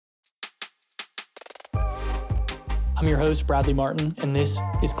I'm your host, Bradley Martin, and this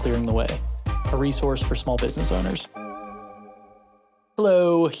is Clearing the Way, a resource for small business owners.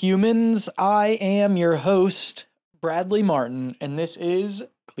 Hello, humans. I am your host, Bradley Martin, and this is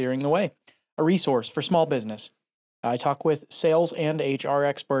Clearing the Way, a resource for small business. I talk with sales and HR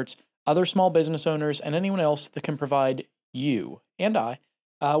experts, other small business owners, and anyone else that can provide you and I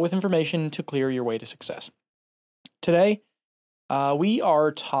with information to clear your way to success. Today, we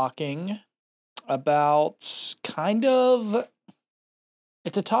are talking about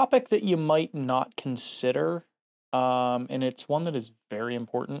it's a topic that you might not consider, and it's one that is very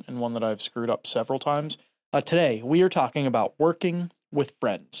important and one that I've screwed up several times. Today, we are talking about working with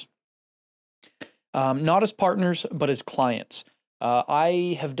friends. Not as partners, but as clients.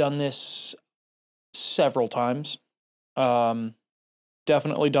 I have done this several times.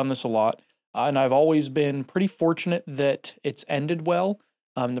 Definitely done this a lot. And I've always been pretty fortunate that it's ended well.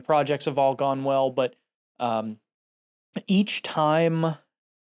 The projects have all gone well, but each time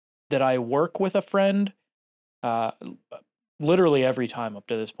that I work with a friend, literally every time up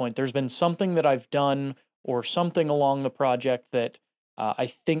to this point, there's been something that I've done or something along the project that I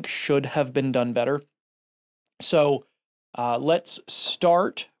think should have been done better. So let's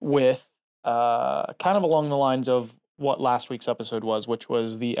start with kind of along the lines of what last week's episode was, which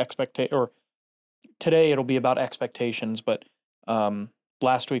was the today it'll be about expectations, but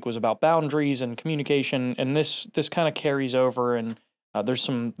last week was about boundaries and communication, and this kind of carries over, and there's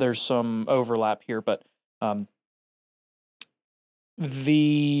some overlap here, but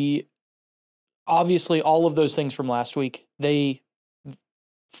obviously all of those things from last week, they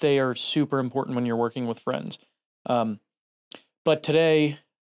are super important when you're working with friends. But today,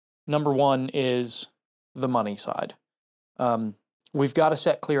 number one is the money side. We've got to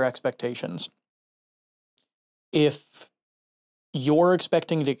set clear expectations. If you're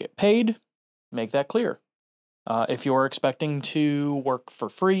expecting to get paid, make that clear. If you're expecting to work for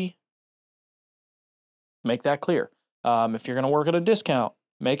free, make that clear. If you're going to work at a discount,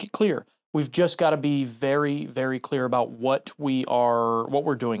 make it clear. We've just got to be very, very clear about what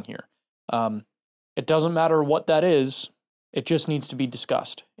we're doing here. It doesn't matter what that is. It just needs to be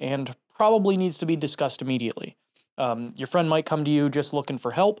discussed, and probably needs to be discussed immediately. Your friend might come to you just looking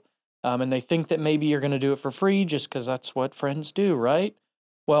for help, and they think that maybe you're going to do it for free just because that's what friends do, right?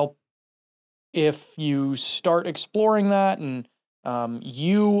 Well, if you start exploring that and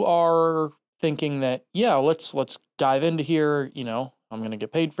you are thinking that, yeah, let's dive into here, I'm going to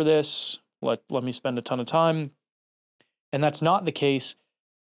get paid for this, let me spend a ton of time, and that's not the case,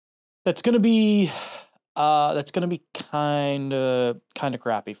 that's going to be kind of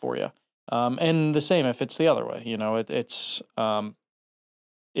crappy for you. And the same if it's the other way, it's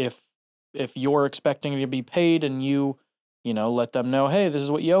if you're expecting to be paid and you let them know, hey, this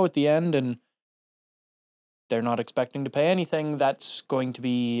is what you owe at the end, and they're not expecting to pay anything, that's going to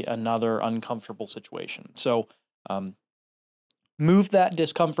be another uncomfortable situation. So move that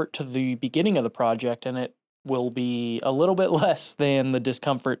discomfort to the beginning of the project, and it will be a little bit less than the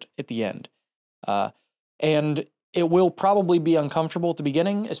discomfort at the end. And it will probably be uncomfortable at the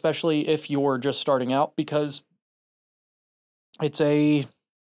beginning, especially if you're just starting out, because it's a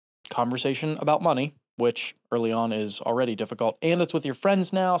conversation about money, which early on is already difficult, and it's with your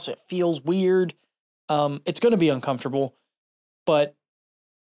friends now, so it feels weird. It's going to be uncomfortable, but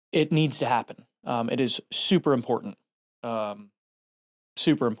it needs to happen. It is super important,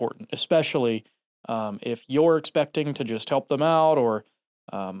 especially if you're expecting to just help them out, or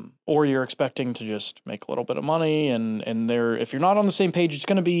you're expecting to just make a little bit of money, and if you're not on the same page, it's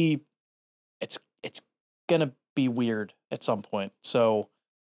gonna be weird at some point. So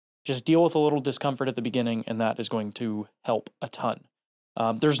just deal with a little discomfort at the beginning, and that is going to help a ton.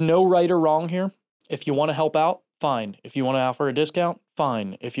 There's no right or wrong here. If you want to help out, fine. If you want to offer a discount,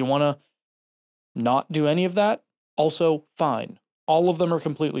 fine. If you want to not do any of that, also fine. All of them are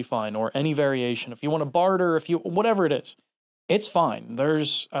completely fine, or any variation. If you want to barter, whatever it is, it's fine.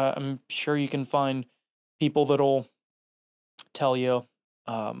 There's, I'm sure you can find people that'll tell you,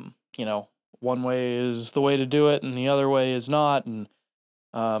 one way is the way to do it and the other way is not. And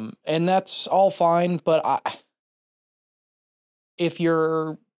that's all fine. But if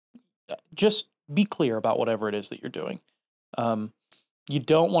you're, just be clear about whatever it is that you're doing. You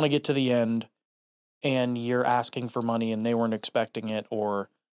don't want to get to the end and you're asking for money and they weren't expecting it, or,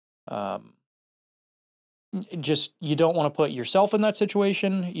 you don't want to put yourself in that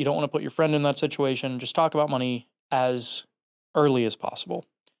situation. You don't want to put your friend in that situation. Just talk about money as early as possible.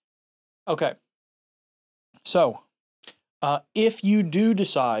 Okay. So, if you do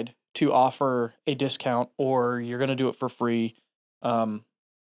decide to offer a discount, or you're going to do it for free,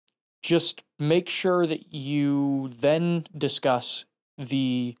 just make sure that you then discuss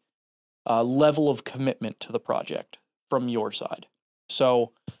the level of commitment to the project from your side.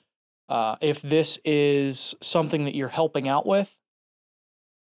 So if this is something that you're helping out with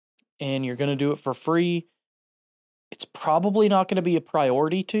and you're going to do it for free, it's probably not going to be a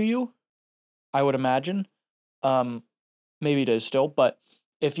priority to you, I would imagine. Maybe it is still, but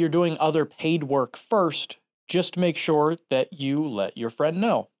if you're doing other paid work first, just make sure that you let your friend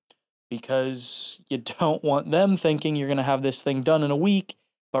know, because you don't want them thinking you're going to have this thing done in a week,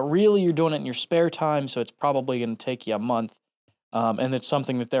 but really you're doing it in your spare time, so it's probably going to take you a month, and it's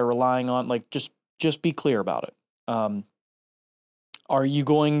something that they're relying on. Like, just be clear about it.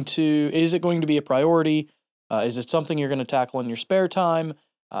 Is it going to be a priority? Is it something you're going to tackle in your spare time?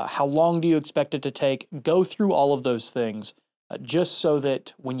 How long do you expect it to take? Go through all of those things, just so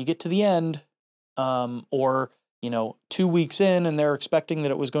that when you get to the end, or 2 weeks in and they're expecting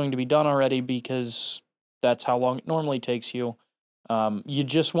that it was going to be done already because that's how long it normally takes you, you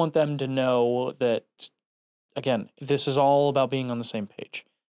just want them to know that, again, this is all about being on the same page.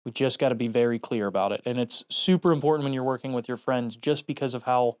 We just got to be very clear about it. And it's super important when you're working with your friends, just because of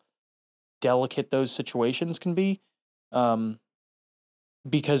how delicate those situations can be.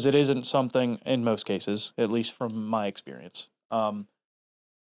 Because it isn't something, in most cases, at least from my experience,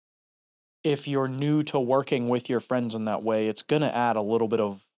 if you're new to working with your friends in that way, it's going to add a little bit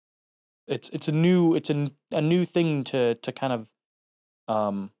of, it's a new thing to kind of,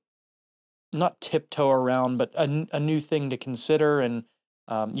 not tiptoe around, but a new thing to consider. And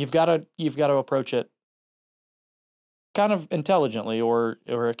you've got to approach it kind of intelligently, or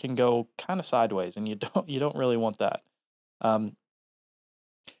it can go kind of sideways, and you don't really want that.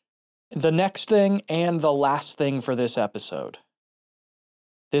 The next thing and the last thing for this episode.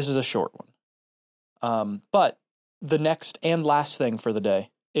 This is a short one. But the next and last thing for the day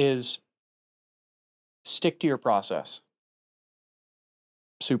is stick to your process.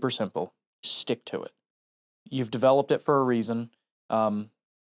 Super simple. Stick to it. You've developed it for a reason.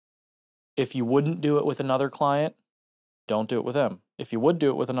 If you wouldn't do it with another client, don't do it with them. If you would do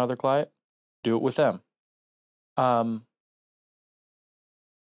it with another client, do it with them.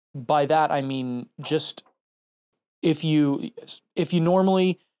 By that, I mean, just if you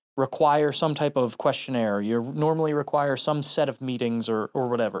normally require some type of questionnaire, you normally require some set of meetings or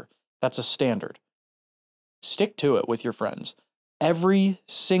whatever, that's a standard. Stick to it with your friends. Every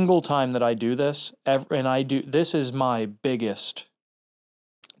single time that I do this, this is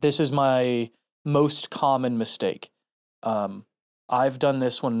my most common mistake. I've done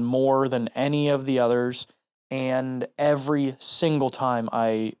this one more than any of the others, and every single time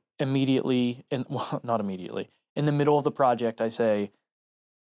I not immediately, in the middle of the project, I say,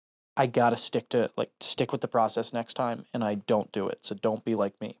 I gotta stick with the process next time, and I don't do it. So don't be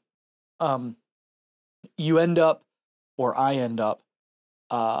like me. You end up, or I end up,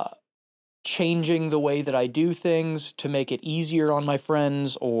 changing the way that I do things to make it easier on my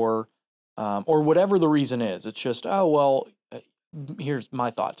friends, or whatever the reason is. It's just, here's my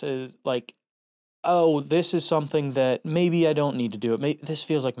thoughts, is like, this is something that maybe I don't need to do it. This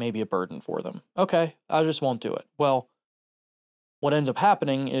feels like maybe a burden for them. Okay, I just won't do it. Well, what ends up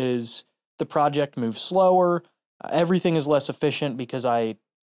happening is the project moves slower. Everything is less efficient because I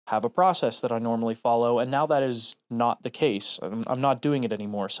have a process that I normally follow, and now that is not the case. I'm not doing it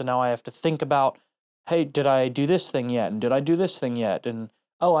anymore. So now I have to think about, hey, did I do this thing yet? And did I do this thing yet? And,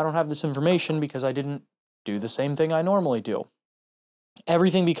 I don't have this information because I didn't do the same thing I normally do.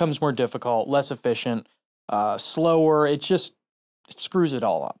 Everything becomes more difficult, less efficient, slower. It screws it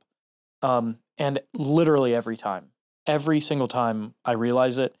all up. And literally every single time I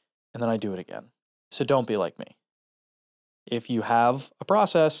realize it, and then I do it again. So don't be like me. If you have a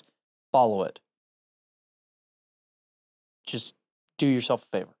process, follow it. Just do yourself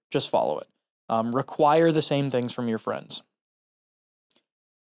a favor. Just follow it. Require the same things from your friends.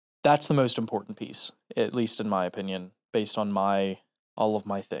 That's the most important piece, at least in my opinion, based on all of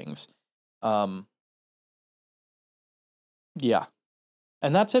my things. Yeah.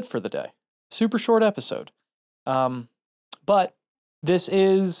 And that's it for the day. Super short episode. But this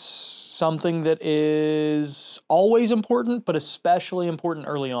is something that is always important, but especially important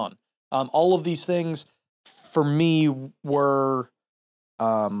early on. All of these things for me were,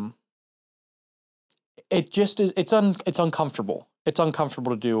 it's uncomfortable. It's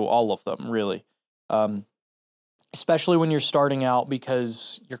uncomfortable to do all of them, really. Especially when you're starting out,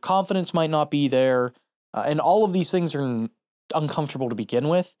 because your confidence might not be there. And all of these things are uncomfortable to begin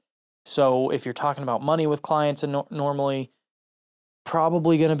with. So if you're talking about money with clients, and normally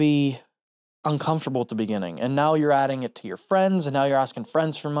probably going to be uncomfortable at the beginning. And now you're adding it to your friends, and now you're asking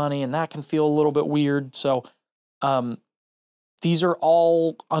friends for money, and that can feel a little bit weird. So these are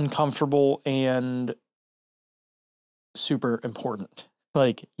all uncomfortable and super important.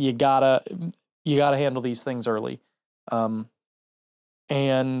 Like you gotta handle these things early.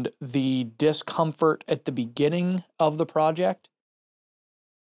 And the discomfort at the beginning of the project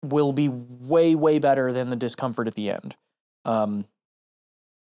will be way, way better than the discomfort at the end. And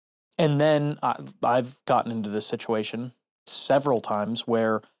then I've gotten into this situation several times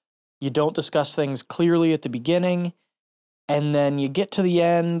where you don't discuss things clearly at the beginning, and then you get to the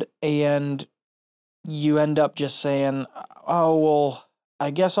end and you end up just saying, oh, well,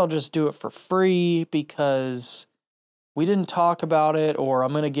 I guess I'll just do it for free because we didn't talk about it, or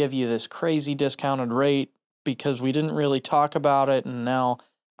I'm going to give you this crazy discounted rate because we didn't really talk about it, and now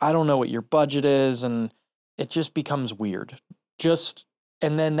I don't know what your budget is, and it just becomes weird.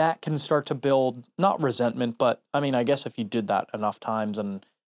 And then that can start to build, not resentment, but I mean, I guess if you did that enough times and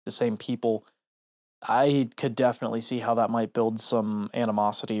the same people, I could definitely see how that might build some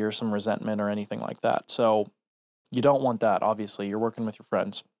animosity or some resentment or anything like that. So you don't want that, obviously. You're working with your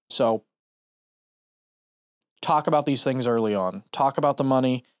friends. So talk about these things early on. Talk about the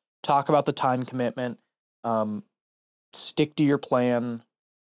money. Talk about the time commitment. Stick to your plan.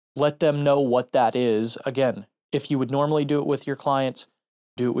 Let them know what that is. Again, if you would normally do it with your clients,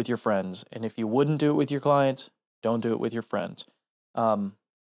 do it with your friends. And if you wouldn't do it with your clients, don't do it with your friends.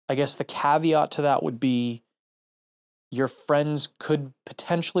 I guess the caveat to that would be your friends could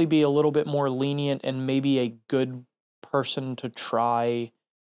potentially be a little bit more lenient and maybe a good person to try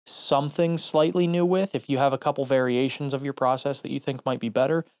something slightly new with. If you have a couple variations of your process that you think might be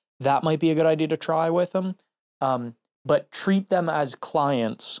better, that might be a good idea to try with them. But treat them as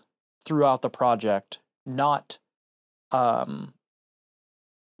clients throughout the project, not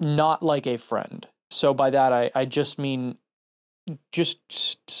like a friend. So by that, I just mean just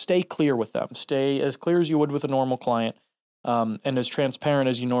stay clear with them. Stay as clear as you would with a normal client, and as transparent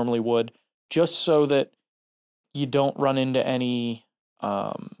as you normally would, just so that you don't run into any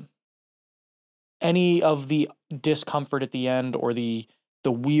of the discomfort at the end, or the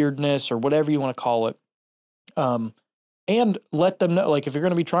weirdness, or whatever you want to call it. And let them know, like, if you're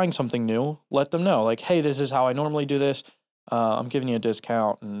going to be trying something new, let them know, like, hey, this is how I normally do this. I'm giving you a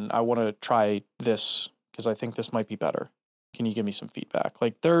discount, and I want to try this because I think this might be better. Can you give me some feedback?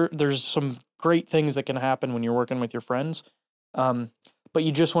 Like, there's some great things that can happen when you're working with your friends. But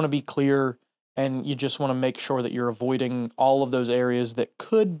you just want to be clear, and you just want to make sure that you're avoiding all of those areas that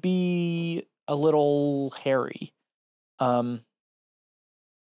could be a little hairy. That's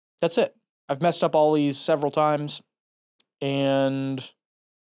it. I've messed up all these several times, and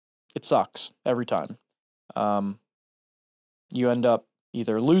it sucks every time. You end up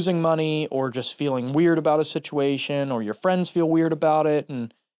either losing money or just feeling weird about a situation, or your friends feel weird about it,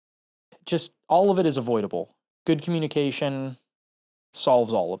 and just all of it is avoidable. Good communication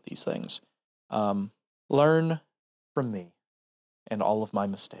solves all of these things. Learn from me and all of my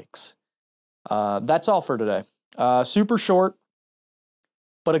mistakes. That's all for today. Super short,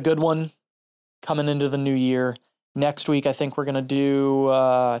 but a good one coming into the new year. Next week, I think we're going to do,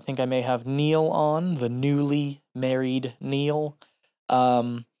 I think I may have Neil on, the newly married Neil.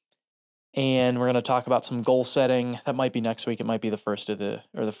 And we're going to talk about some goal setting. That might be next week. It might be the first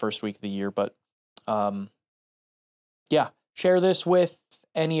week of the year. But yeah, share this with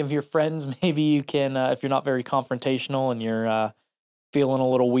any of your friends. Maybe you can, if you're not very confrontational and you're feeling a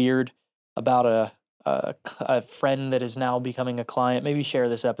little weird about a friend that is now becoming a client, maybe share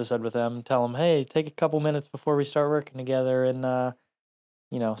this episode with them. Tell them, hey, take a couple minutes before we start working together, and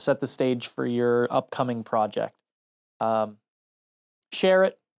set the stage for your upcoming project. Share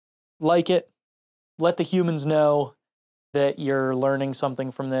it, like it, let the humans know that you're learning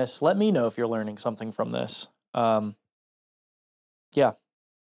something from this. Let me know if you're learning something from this. Yeah,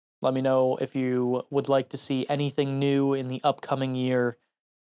 let me know if you would like to see anything new in the upcoming year.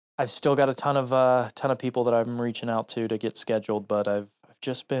 I've still got a ton of people that I'm reaching out to get scheduled, but I've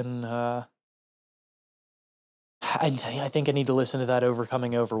just been. I think I need to listen to that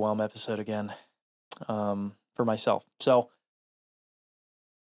Overcoming Overwhelm episode again, for myself. So,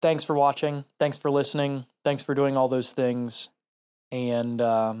 thanks for watching. Thanks for listening. Thanks for doing all those things. And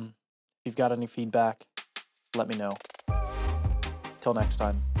if you've got any feedback, let me know. Till next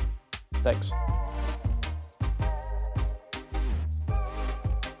time. Thanks.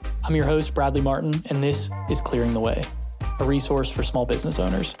 I'm your host, Bradley Martin, and this is Clearing the Way, a resource for small business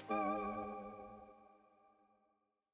owners.